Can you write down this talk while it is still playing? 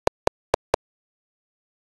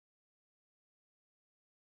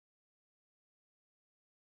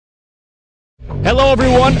Hello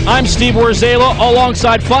everyone, I'm Steve Warzala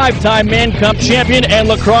alongside five-time Man Cup champion and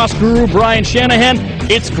lacrosse guru Brian Shanahan.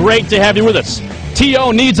 It's great to have you with us.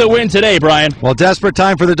 TO needs a win today, Brian. Well, desperate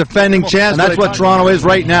time for the defending champs, and that's what Toronto is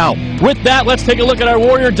right now. With that, let's take a look at our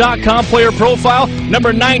Warrior.com player profile.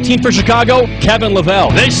 Number 19 for Chicago, Kevin Lavelle.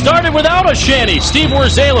 They started without a shanty. Steve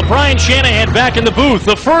Warzala, Brian Shanahan back in the booth.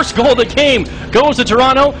 The first goal of the game goes to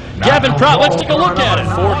Toronto. Gavin Prout, let's take a look at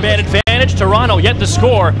it. Four-man advantage. Toronto yet to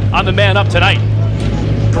score on the man up tonight.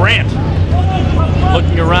 Grant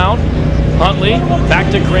looking around. Huntley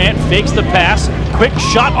back to Grant, fakes the pass. Quick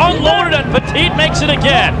shot, unloaded, and Petit makes it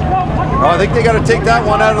again. Oh, I think they got to take that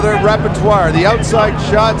one out of their repertoire. The outside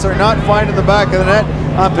shots are not finding the back of the net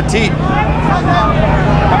on Petit.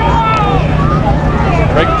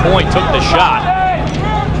 Greg Point took the shot,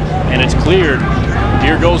 and it's cleared.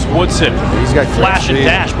 Here goes Woodson. He's got flash and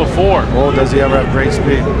dash before. Oh, does he ever have great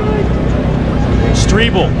speed?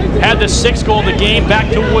 Strebel had the sixth goal of the game,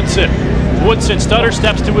 back to Woodson. Woodson stutter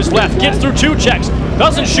steps to his left, gets through two checks,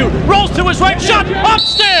 doesn't shoot, rolls to his right, shot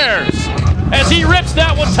upstairs! As he rips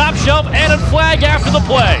that one top shelf and a flag after the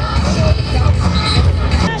play.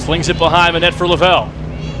 Slings it behind the net for Lavelle.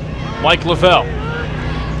 Mike Lavelle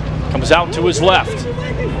comes out to his left.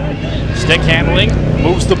 Stick handling,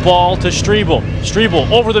 moves the ball to Strebel. Strebel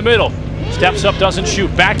over the middle. Steps up, doesn't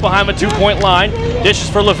shoot. Back behind the two-point line. Dishes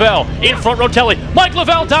for Lavelle. In front, Rotelli. Mike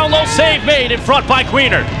Lavelle down low. Save made in front by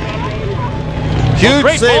Queener.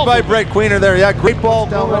 Huge save by Brett Queener there. Yeah, great ball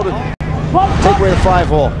downloaded. Take away the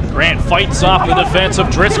 5-hole. Grant fights off the defense of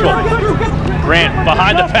Driscoll. Grant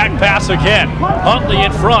behind the back pass again. Huntley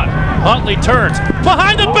in front. Huntley turns.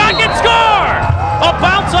 Behind the back and score! A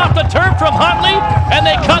bounce off the turn from Huntley, and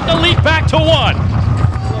they cut the lead back to 1.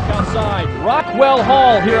 Look outside. Rockwell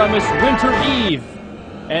Hall here on this winter eve.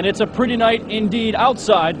 And it's a pretty night indeed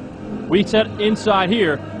outside. We set inside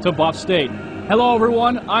here to Buff State. Hello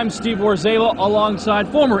everyone, I'm Steve Warzala alongside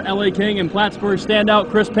former LA King and Plattsburgh standout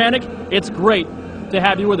Chris Panic. It's great to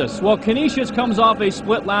have you with us. Well, Canisius comes off a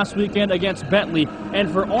split last weekend against Bentley, and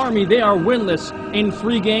for Army, they are winless in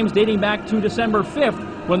 3 games dating back to December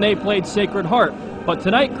 5th when they played Sacred Heart. But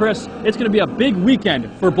tonight, Chris, it's going to be a big weekend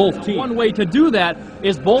for both teams. One way to do that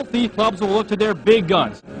is both these clubs will look to their big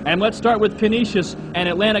guns. And let's start with Canisius and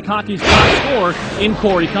Atlantic Hockey's top scorer in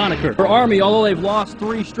Corey Conacher. For Army, although they've lost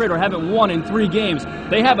 3 straight or haven't won in 3 games,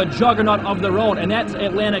 they have a juggernaut of their own, and that's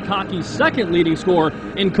Atlantic Hockey's second leading scorer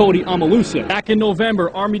in Cody Amalusa. Back in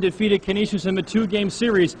November, Army defeated Canisius in the 2-game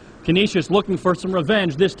series. Canisius looking for some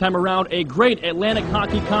revenge this time around. A great Atlantic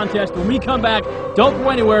Hockey contest. When we come back, don't go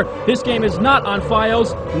anywhere. This game is not on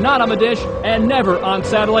Fios, not on the dish, and never on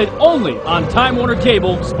satellite, only on Time Warner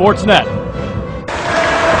Cable Sportsnet.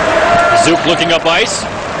 Zook looking up ice,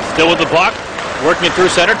 still with the puck, working it through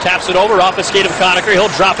center, taps it over off the skate of Conacher.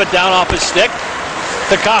 He'll drop it down off his stick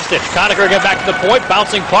to Kostic. Conacher again back to the point,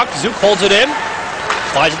 bouncing puck. Zook holds it in,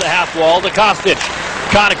 slides at the half wall to Kostic.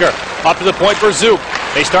 Conacher up to the point for Zook.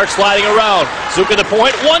 They start sliding around. Zook at the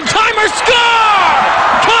point, one-timer, score!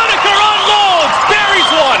 Conacher unloads, buries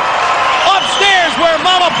one. Upstairs where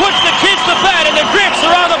Mama puts the kids to bed, and the Grips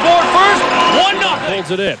are on the board first. 1-0.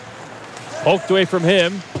 Holds it in. Poked away from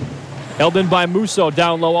him. Held in by Musso,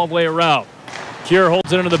 down low all the way around. Cure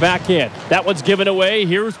holds it into the backhand. That one's given away.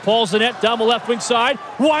 Here's Paul Zanet down the left wing side.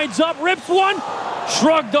 Winds up, rips one.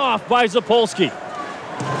 Shrugged off by Zapolsky.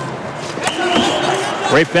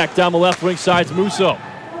 Right back down the left wing side's Musso.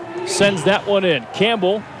 Sends that one in.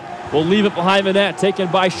 Campbell will leave it behind the net,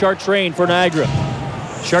 taken by Chartrain for Niagara.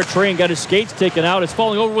 Chartrain got his skates taken out. It's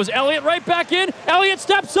falling over was Elliott, right back in. Elliott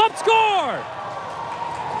steps up, score!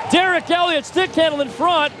 Derek Elliott stick handle in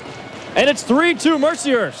front, and it's 3-2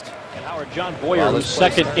 Mercyhurst. And Howard John Boyer, who's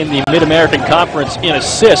second in the Mid-American Conference in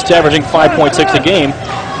assists, averaging 5.6 a game.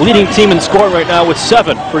 Leading team in scoring right now with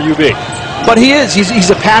 7 for UB. But he is. He's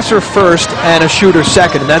a passer first and a shooter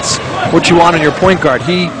second, and that's what you want on your point guard.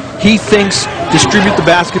 He thinks, distribute the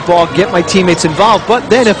basketball, get my teammates involved, but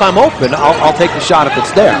then if I'm open, I'll take the shot if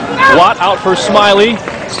it's there. Watt out for Smiley.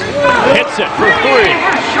 Hits it for 3.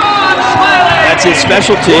 That's his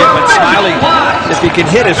specialty. When Smiley, if he can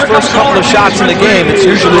hit his first couple of shots in the game, it's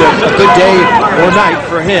usually a good day or night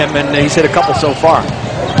for him, and he's hit a couple so far.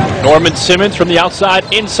 Norman Simmons from the outside,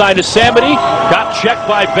 inside to Samity. Got checked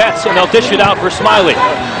by Betts, and they'll dish it out for Smiley.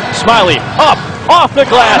 Smiley up, off the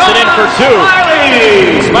glass, and in for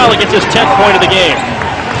 2. Smiley gets his 10th point of the game.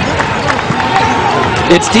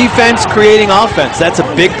 It's defense creating offense. That's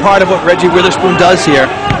a big part of what Reggie Witherspoon does here.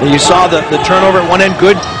 And you saw the turnover at one end,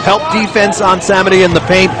 good help defense on Samity in the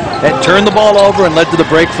paint, and turned the ball over and led to the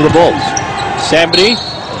break for the Bulls. Samity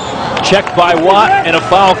checked by Watt, and a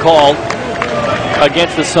foul called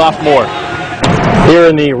against the sophomore. Here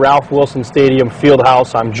in the Ralph Wilson Stadium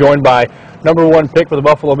Fieldhouse, I'm joined by #1 pick for the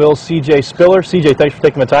Buffalo Bills, C.J. Spiller. C.J., thanks for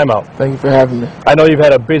taking the time out. Thank you for having me. I know you've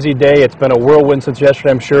had a busy day. It's been a whirlwind since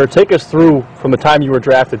yesterday, I'm sure. Take us through from the time you were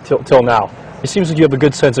drafted till now. It seems like you have a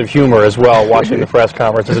good sense of humor as well, watching the press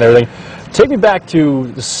conferences and everything. Take me back to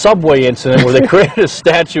the subway incident where they created a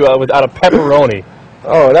statue out of pepperoni.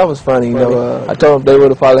 Oh, that was funny. You know, I told them they would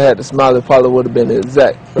have probably had to smile. It probably would have been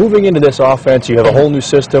exact. Moving into this offense, you have a whole new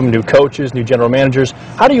system, new coaches, new general managers.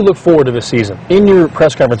 How do you look forward to this season? In your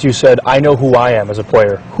press conference, you said, I know who I am as a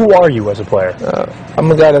player. Who are you as a player? I'm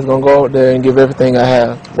a guy that's going to go out there and give everything I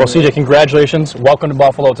have. Well, CJ, congratulations. Welcome to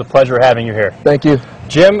Buffalo. It's a pleasure having you here. Thank you.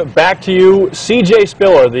 Jim, back to you. C.J.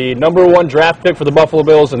 Spiller, the #1 draft pick for the Buffalo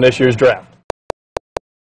Bills in this year's draft.